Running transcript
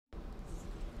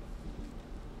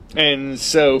And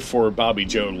so for Bobby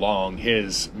Joe Long,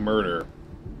 his murder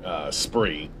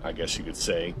spree, I guess you could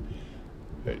say,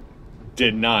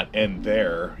 did not end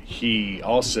there. He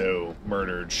also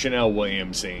murdered Chanel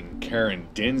Williams and Karen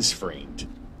Dinsfried.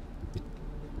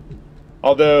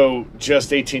 Although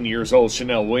just 18 years old,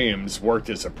 Chanel Williams worked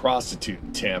as a prostitute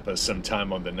in Tampa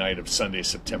sometime on the night of Sunday,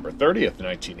 September 30th,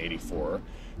 1984.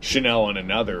 Chanel and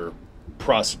another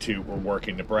prostitute were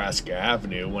working Nebraska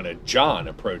Avenue when a John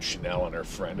approached Chanel and her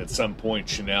friend. At some point,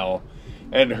 Chanel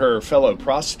and her fellow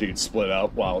prostitute split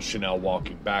up while Chanel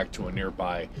walking back to a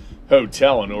nearby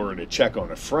hotel in order to check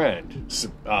on a friend.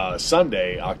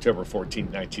 Sunday, October 14,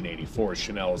 1984,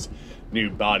 Chanel's new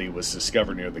body was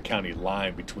discovered near the county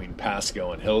line between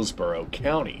Pasco and Hillsborough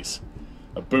counties.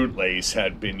 A bootlace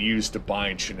had been used to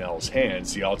bind Chanel's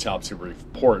hands. The autopsy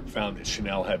report found that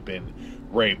Chanel had been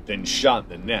raped and shot in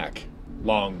the neck.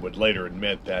 Long would later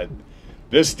admit that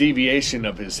this deviation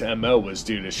of his MO was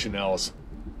due to Chanel's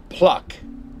pluck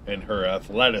and her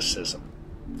athleticism.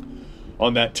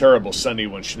 On that terrible Sunday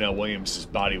when Chanel Williams'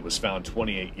 body was found,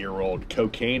 28-year-old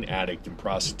cocaine addict and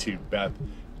prostitute Beth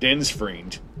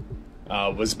Dinsfried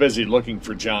was busy looking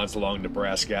for Johns along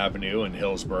Nebraska Avenue and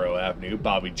Hillsborough Avenue.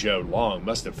 Bobby Joe Long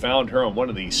must have found her on one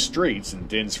of these streets, and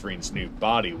Dinsfried's new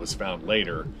body was found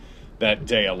later that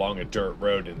day along a dirt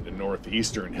road in the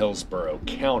northeastern Hillsborough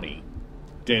County.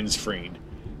 Dinsfried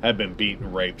had been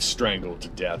beaten, raped, strangled to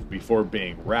death before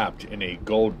being wrapped in a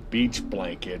gold beach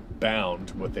blanket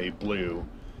bound with a blue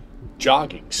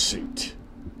jogging suit.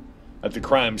 At the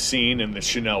crime scene and the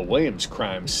Chanel Williams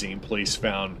crime scene, police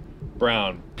found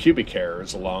brown pubic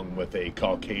hairs along with a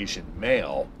Caucasian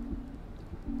male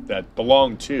that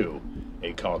belonged to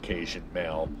a Caucasian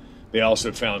male. They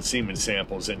also found semen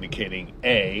samples indicating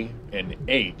A and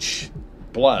H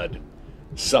blood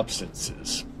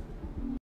substances.